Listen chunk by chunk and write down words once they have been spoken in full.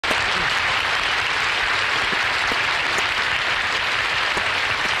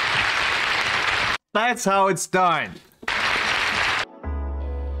That's how it's done.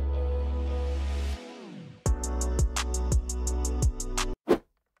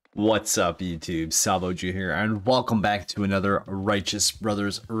 What's up, YouTube? SalvoG here, and welcome back to another Righteous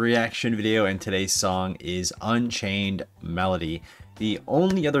Brothers reaction video. And today's song is Unchained Melody. The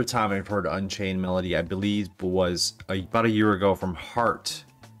only other time I've heard Unchained Melody, I believe, was about a year ago from Heart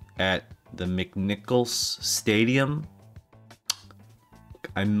at the McNichols Stadium.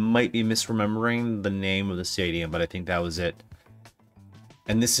 I might be misremembering the name of the stadium, but I think that was it.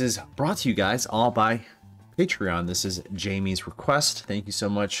 And this is brought to you guys all by Patreon. This is Jamie's request. Thank you so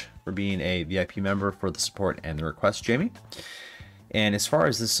much for being a VIP member, for the support and the request, Jamie. And as far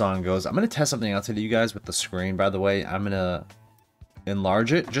as this song goes, I'm going to test something out to you guys with the screen. By the way, I'm going to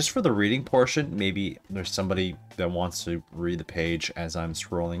enlarge it just for the reading portion. Maybe there's somebody that wants to read the page as I'm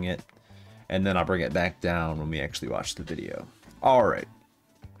scrolling it, and then I'll bring it back down when we actually watch the video. All right.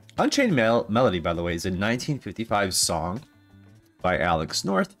 Unchained Melody, by the way, is a 1955 song by Alex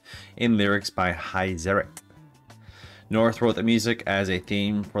North and lyrics by Hyzeret. North wrote the music as a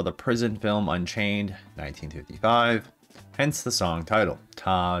theme for the prison film Unchained, 1955, hence the song title.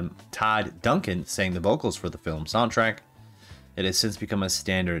 Todd Duncan sang the vocals for the film soundtrack. It has since become a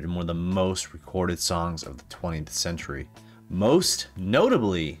standard in one of the most recorded songs of the 20th century, most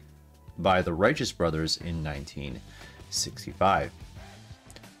notably by the Righteous Brothers in 1965.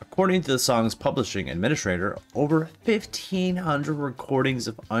 According to the song's publishing administrator, over 1,500 recordings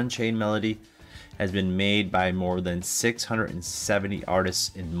of Unchained Melody has been made by more than 670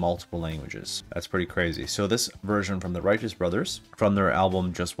 artists in multiple languages. That's pretty crazy. So this version from the Righteous Brothers, from their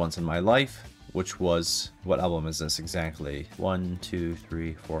album Just Once in My Life, which was, what album is this exactly? 1, 2,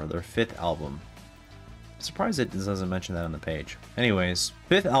 3, 4, their 5th album. I'm surprised it doesn't mention that on the page. Anyways,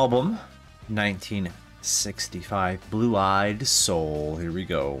 5th album, 1965, Blue-Eyed Soul. Here we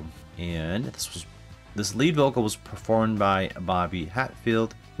go. And this lead vocal was performed by Bobby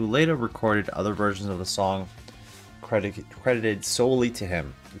Hatfield, who later recorded other versions of the song credited solely to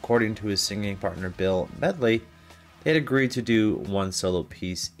him. According to his singing partner Bill Medley, they had agreed to do one solo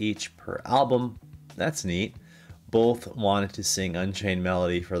piece each per album. That's neat. Both wanted to sing Unchained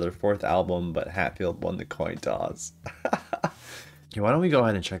Melody for their 4th album, but Hatfield won the coin toss. Okay, why don't we go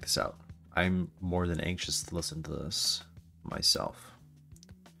ahead and check this out? I'm more than anxious to listen to this myself.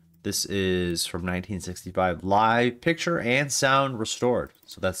 This is from 1965, live, picture and sound restored.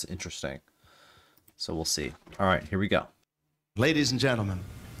 So that's interesting. So we'll see. All right, here we go. Ladies and gentlemen,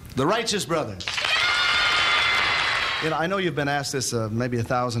 the Righteous Brothers. You know, I know you've been asked this maybe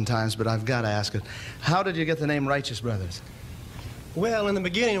 1,000 times, but I've got to ask it. How did you get the name Righteous Brothers? Well, in the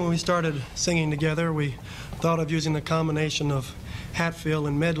beginning, when we started singing together, we thought of using the combination of Hatfield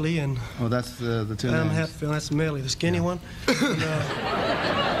and Medley, and oh, that's the two names. Hatfield, that's Medley, the skinny one.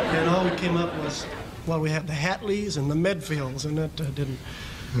 And all we came up was, well, we had the Hatleys and the Medfields, and that didn't.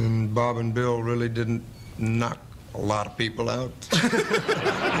 And Bob and Bill really didn't knock a lot of people out.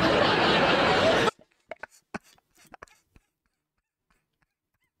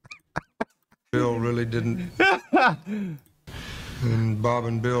 Bill really didn't. And Bob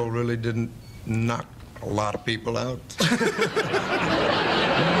and Bill really didn't knock a lot of people out.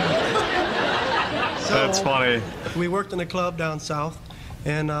 That's funny. We worked in a club down south,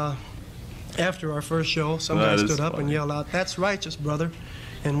 and after our first show, somebody stood up and yelled out, "That's Righteous, brother."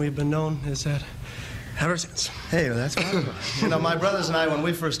 And we've been known as that ever since. Hey, well, that's wonderful. You know, my brothers and I, when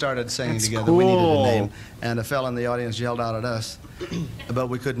we first started singing together, we needed a name, and a fella in the audience yelled out at us, but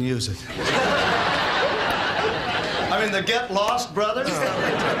we couldn't use it. I mean, the Get Lost Brothers?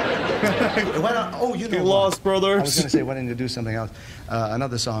 Why not? Oh, you know, Get Lost Brothers. I was going to say, why didn't you do something else?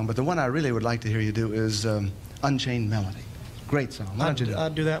 Another song, but the one I really would like to hear you do is Unchained Melody. Great song. Why don't you do it?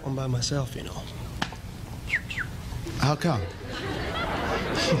 I'd do that one by myself, you know. How come?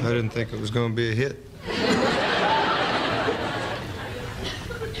 I didn't think it was going to be a hit.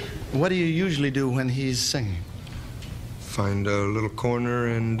 What do you usually do when he's singing? Find a little corner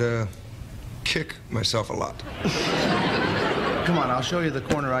and kick myself a lot. Come on, I'll show you the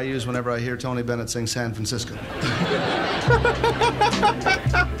corner I use whenever I hear Tony Bennett sing San Francisco.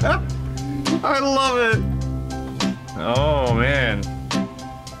 I love it. Oh, man.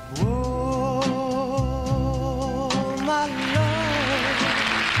 Oh, my love,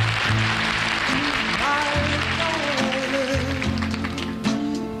 my darling,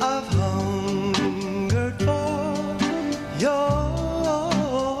 I've hungered for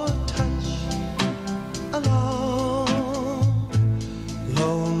your touch a long,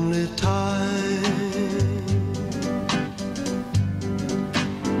 lonely time.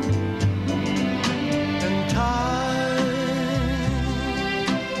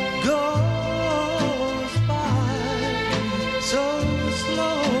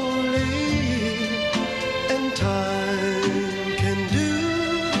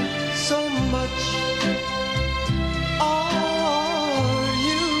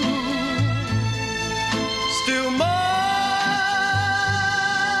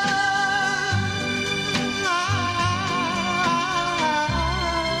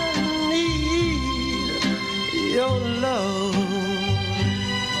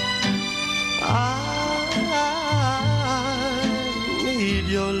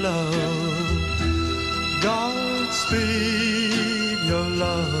 Godspeed your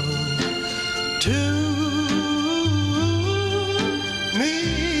love to me.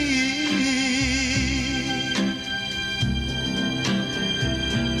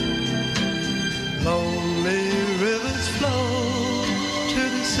 Lonely rivers flow to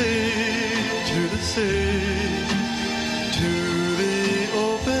the sea, to the sea, to the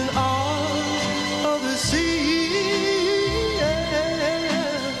open arms of the sea.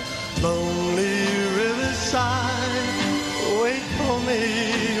 Yeah. Lonely riverside, wait for me,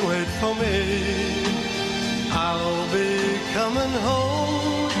 wait for me. I'll be coming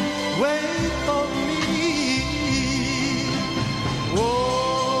home, wait for me.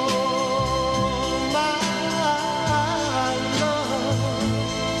 Oh, my love,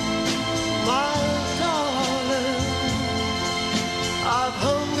 my darling, I've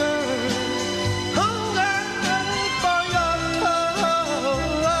hungered for your love,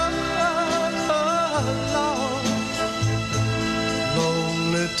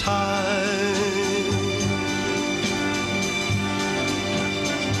 lonely time.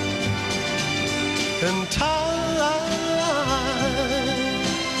 And time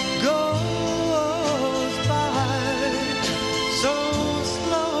goes by so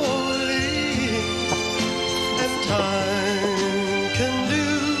slowly, and time can do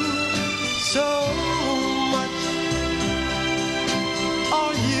so much.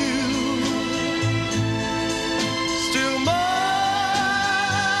 Are you still mine?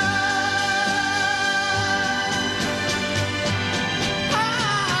 I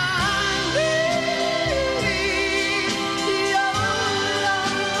need your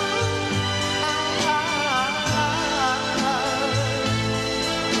love.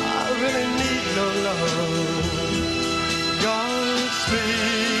 I really need your love.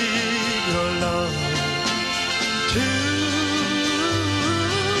 Godspeed your love to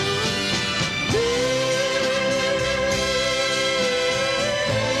me.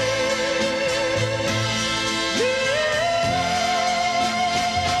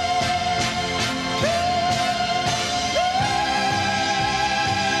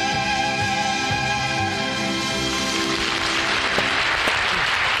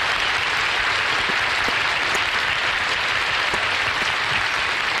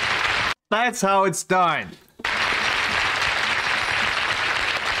 That's how it's done.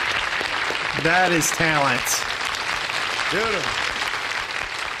 That is talent. Beautiful.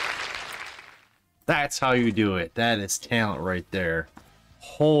 That's how you do it. That is talent right there.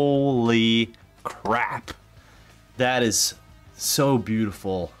 Holy crap. That is so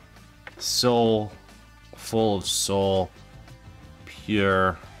beautiful. So full of soul.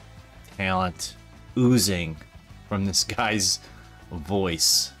 Pure talent oozing from this guy's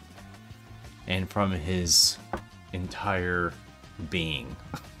voice and from his entire being.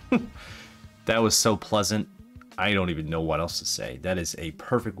 That was so pleasant. I don't even know what else to say. That is a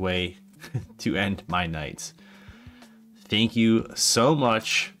perfect way to end my night. Thank you so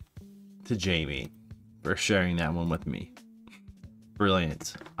much to Jamie for sharing that one with me.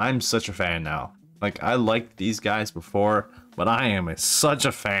 Brilliant. I'm such a fan now. Like, I liked these guys before, but I am such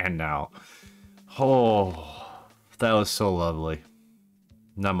a fan now. Oh, that was so lovely.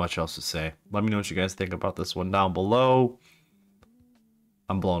 Not much else to say. Let me know what you guys think about this one down below.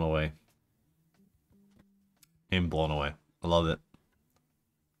 I'm blown away. I'm blown away. I love it.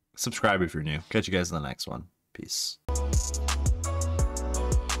 Subscribe if you're new. Catch you guys in the next one. Peace.